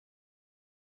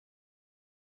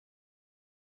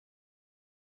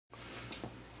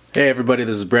Hey everybody,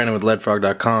 this is Brandon with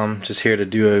leadfrog.com. Just here to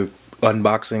do a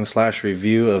unboxing slash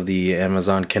review of the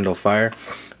Amazon Kindle Fire.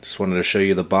 Just wanted to show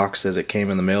you the box as it came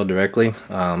in the mail directly.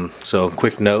 So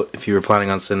quick note, if you were planning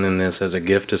on sending this as a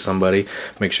gift to somebody,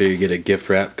 make sure you get a gift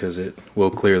wrap because it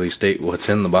will clearly state what's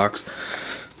in the box.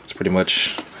 That's pretty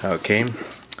much how it came.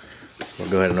 So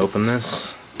we'll go ahead and open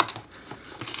this.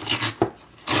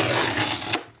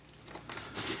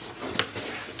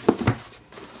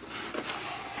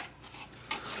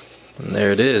 And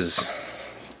there it is.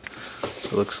 So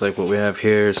it looks like what we have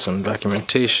here is some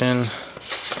documentation,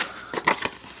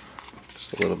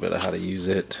 just a little bit of how to use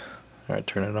it. Alright,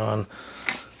 turn it on.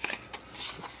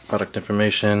 Product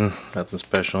information, nothing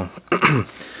special.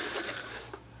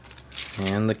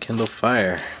 And the Kindle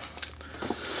Fire.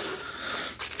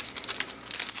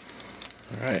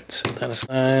 Alright, set that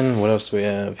aside. What else do we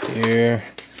have here?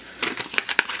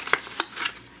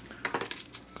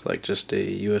 Looks like just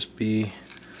a USB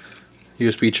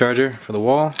charger for the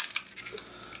wall.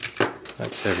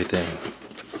 That's everything.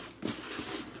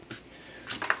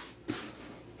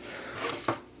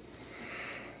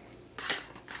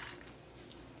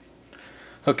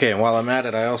 Okay, and while I'm at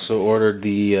it, I also ordered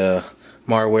the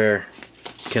Marware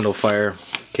Kindle Fire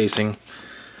casing.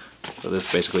 So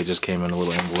this basically just came in a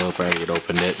little envelope. I already had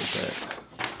opened it, but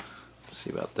let's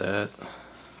see about that.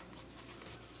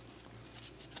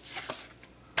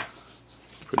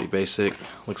 Pretty basic.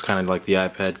 Looks kind of like the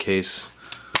iPad case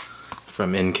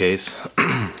from InCase.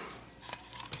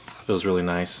 Feels really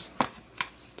nice.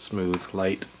 Smooth,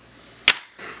 light.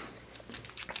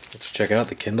 Let's check out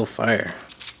the Kindle Fire.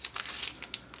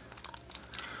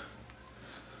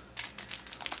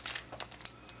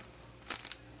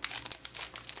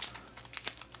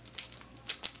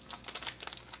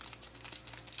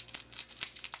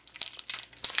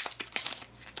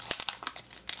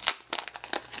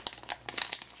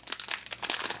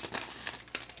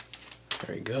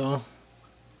 There we go.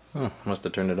 Oh, must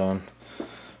have turned it on.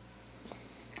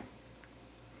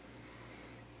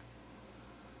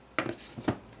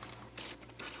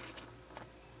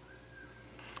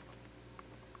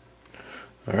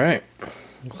 Alright,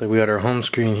 looks like we got our home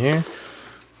screen here.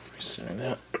 Resetting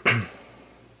that.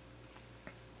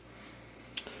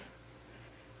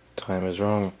 Time is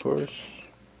wrong, of course.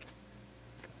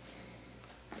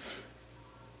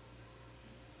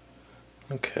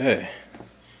 Okay.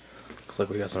 Looks like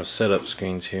we got some setup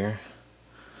screens here.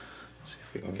 Let's see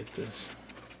if we can get this.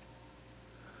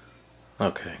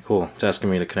 Okay, cool. It's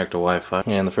asking me to connect to Wi-Fi.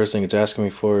 And the first thing it's asking me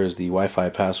for is the Wi-Fi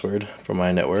password for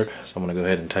my network. So I'm going to go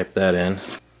ahead and type that in.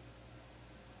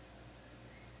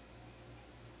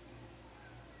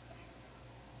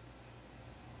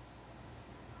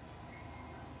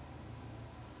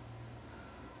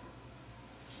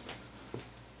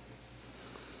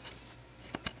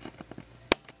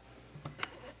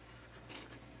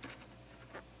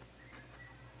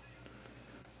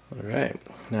 Alright,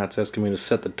 now it's asking me to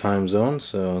set the time zone,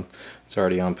 so it's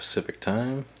already on Pacific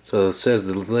time. So it says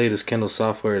the latest Kindle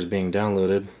software is being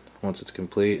downloaded. Once it's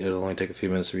complete, it'll only take a few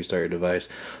minutes to restart your device.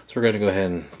 So we're going to go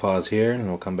ahead and pause here, and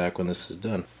we'll come back when this is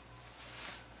done.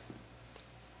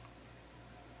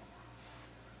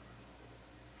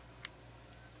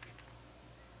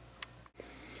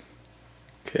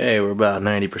 Okay, we're about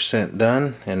 90%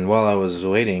 done, and while I was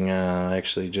waiting, I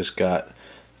actually just got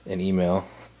an email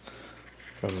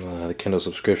from the Kindle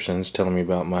subscriptions telling me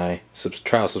about my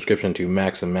trial subscription to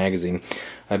Maxim magazine.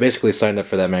 I basically signed up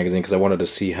for that magazine because I wanted to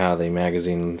see how the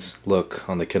magazines look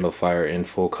on the Kindle Fire in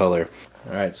full color.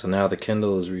 Alright, so now the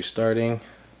Kindle is restarting.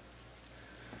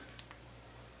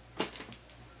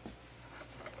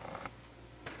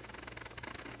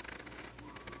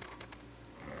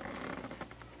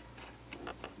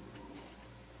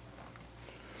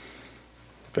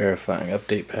 Verifying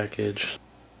update package.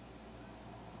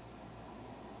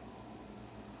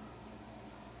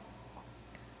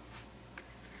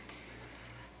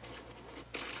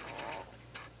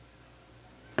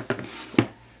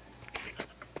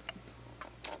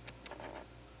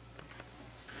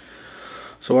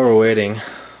 So while we're waiting,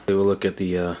 we'll look at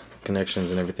the connections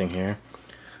and everything here.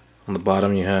 On the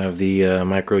bottom you have the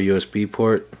micro USB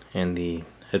port and the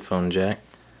headphone jack.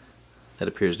 That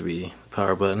appears to be the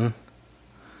power button.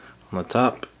 On the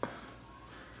top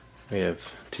we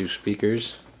have two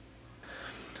speakers.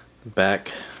 The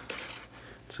back,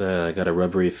 it's got a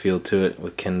rubbery feel to it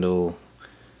with Kindle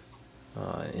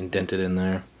indented in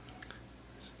there.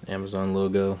 It's an Amazon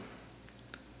logo.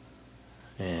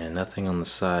 And nothing on the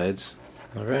sides.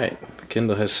 Alright, the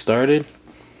Kindle has started.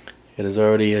 It has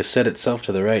already set itself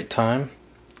to the right time.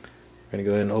 We're going to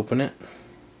go ahead and open it.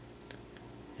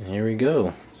 And here we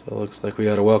go. So it looks like we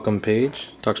got a welcome page.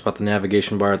 Talks about the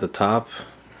navigation bar at the top,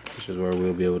 which is where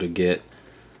we'll be able to get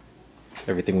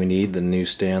everything we need, the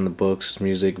newsstand, the books,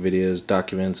 music, videos,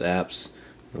 documents, apps,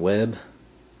 web.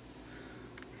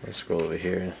 Let's scroll over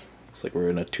here. Looks like we're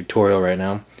in a tutorial right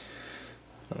now.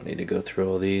 I don't need to go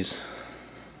through all these.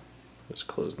 Just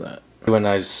close that. When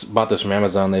I bought this from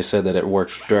Amazon, they said that it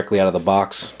worked directly out of the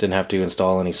box. Didn't have to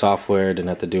install any software, didn't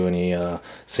have to do any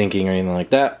syncing or anything like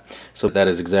that. So that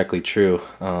is exactly true.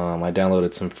 I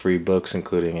downloaded some free books,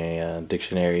 including a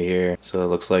dictionary here. So it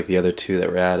looks like the other two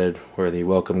that were added were the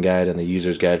welcome guide and the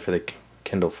user's guide for the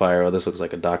Kindle Fire. Oh, this looks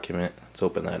like a document. Let's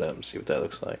open that up and see what that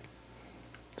looks like.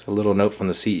 It's a little note from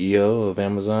the CEO of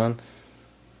Amazon.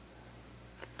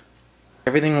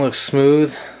 Everything looks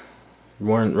smooth,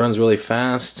 runs really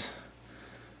fast.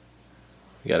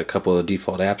 We got a couple of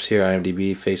default apps here,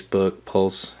 IMDb, Facebook,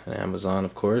 Pulse, and Amazon,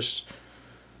 of course.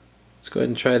 Let's go ahead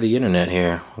and try the internet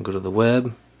here. We'll go to the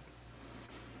web.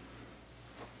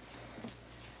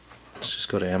 Let's just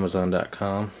go to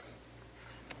Amazon.com.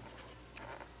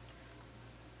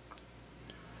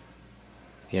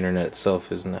 The internet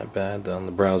itself isn't that bad on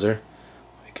the browser.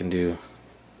 We can do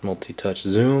multi-touch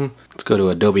zoom. Let's go to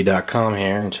Adobe.com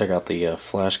here and check out the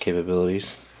flash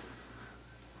capabilities.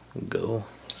 Go.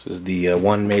 This is the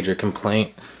one major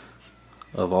complaint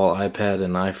of all iPad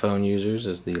and iPhone users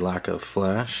is the lack of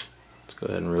flash. Let's go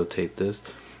ahead and rotate this.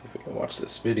 If we can watch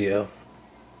this video,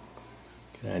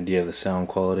 get an idea of the sound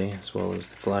quality as well as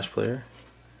the flash player.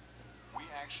 We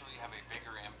actually have a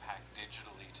bigger impact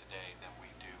digitally today than we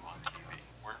do on TV.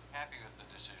 We're happy with the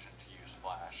decision to use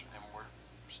flash, and we're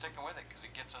sticking with it because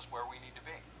it gets us where we need to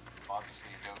be.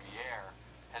 Obviously, Adobe Air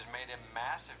has made a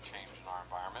massive change in our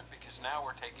environment because now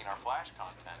we're taking our flash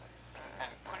content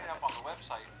and putting it up on the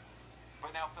website,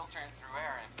 but now filtering it through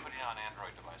Air and putting it on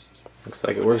Android devices. Looks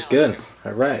like it works good.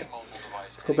 Alright,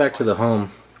 let's go back to the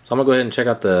home. So I'm going to go ahead and check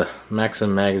out the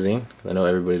Maxim magazine, because I know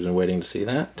everybody's been waiting to see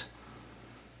that.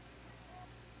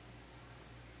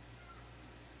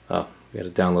 Oh, we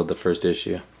got to download the first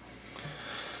issue.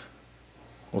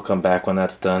 We'll come back when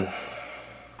that's done.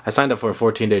 I signed up for a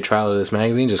 14-day trial of this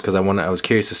magazine just because I was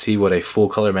curious to see what a full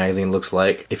color magazine looks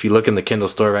like. If you look in the Kindle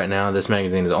store right now, this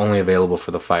magazine is only available for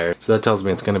the Fire. So that tells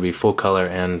me it's going to be full color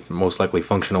and most likely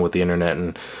functional with the internet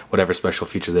and whatever special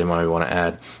features they might want to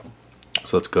add.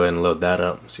 So let's go ahead and load that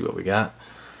up and see what we got.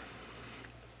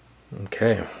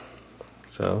 Okay,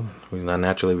 so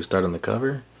naturally we start on the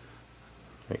cover.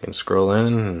 We can scroll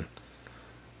in and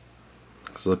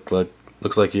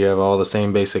looks like you have all the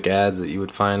same basic ads that you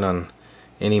would find on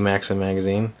any Maxim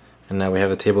magazine, and now we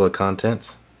have a table of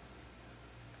contents.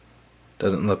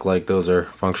 Doesn't look like those are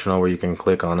functional where you can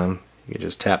click on them. You can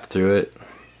just tap through it.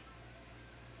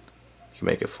 You can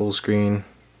make it full screen,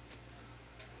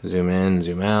 zoom in,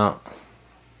 zoom out,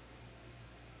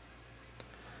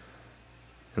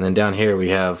 and then down here we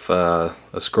have a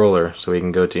scroller so we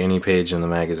can go to any page in the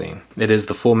magazine. It is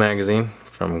the full magazine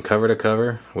from cover to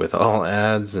cover with all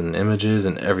ads and images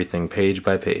and everything page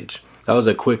by page. That was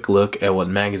a quick look at what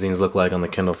magazines look like on the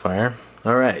Kindle Fire.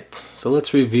 Alright, so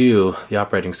let's review the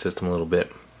operating system a little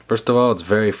bit. First of all, it's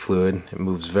very fluid. It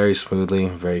moves very smoothly,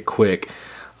 very quick,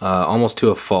 almost to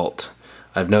a fault.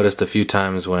 I've noticed a few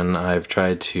times when I've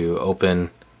tried to open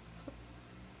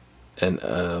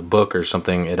a book or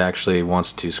something, it actually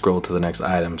wants to scroll to the next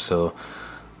item, so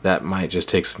that might just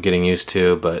take some getting used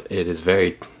to, but it is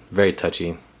very, very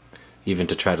touchy. Even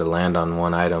to try to land on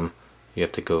one item, you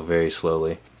have to go very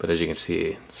slowly, but as you can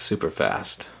see, super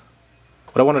fast.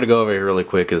 What I wanted to go over here really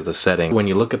quick is the setting. When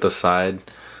you look at the side,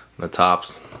 the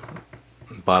tops,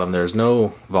 bottom, there's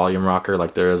no volume rocker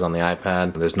like there is on the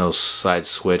iPad. There's no side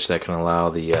switch that can allow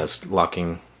the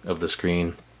locking of the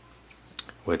screen,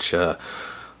 which is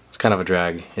kind of a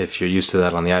drag if you're used to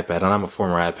that on the iPad. And I'm a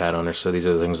former iPad owner, so these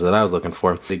are the things that I was looking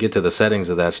for. To get to the settings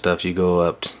of that stuff, you go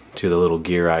up to the little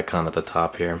gear icon at the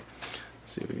top here.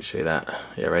 See if we can show you that.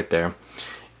 Yeah, right there.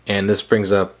 And this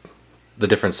brings up the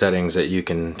different settings that you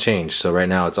can change. So right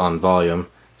now it's on volume,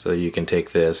 so you can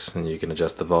take this and you can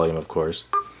adjust the volume, of course.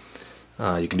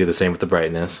 You can do the same with the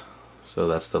brightness, so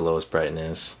that's the lowest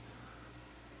brightness.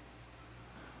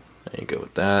 There you go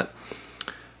with that.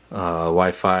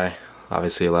 Wi-Fi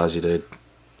obviously allows you to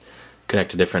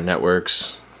connect to different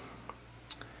networks,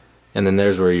 and then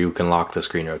there's where you can lock the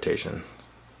screen rotation,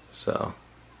 so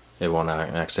it won't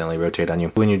accidentally rotate on you.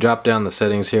 When you drop down the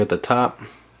settings here at the top,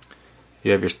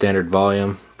 you have your standard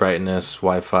volume, brightness,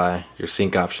 Wi-Fi, your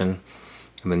sync option,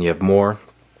 and then you have more.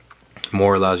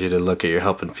 More allows you to look at your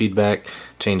help and feedback,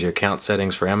 change your account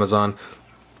settings for Amazon,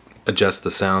 adjust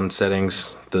the sound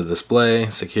settings, the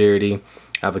display, security,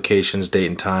 applications, date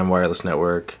and time, wireless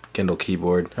network, Kindle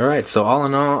keyboard. Alright, so all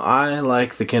in all, I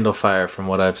like the Kindle Fire from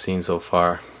what I've seen so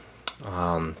far.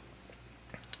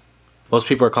 Most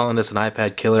people are calling this an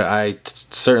iPad killer. I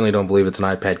certainly don't believe it's an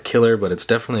iPad killer, but it's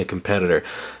definitely a competitor.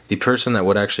 The person that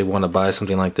would actually want to buy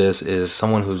something like this is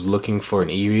someone who's looking for an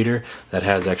e-reader that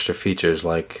has extra features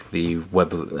like the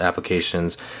web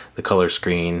applications, the color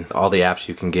screen, all the apps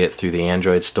you can get through the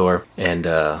Android store, and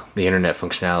the internet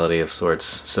functionality of sorts.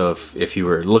 So if you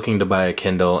were looking to buy a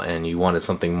Kindle and you wanted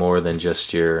something more than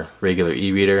just your regular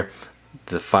e-reader,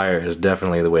 the Fire is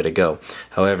definitely the way to go.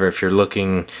 However, if you're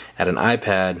looking at an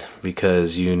iPad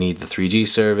because you need the 3G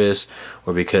service,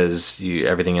 or because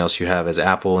everything else you have is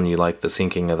Apple and you like the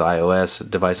syncing of iOS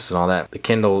devices and all that, the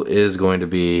Kindle is going to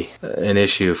be an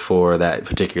issue for that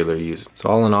particular user. So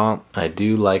all in all, I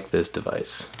do like this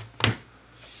device.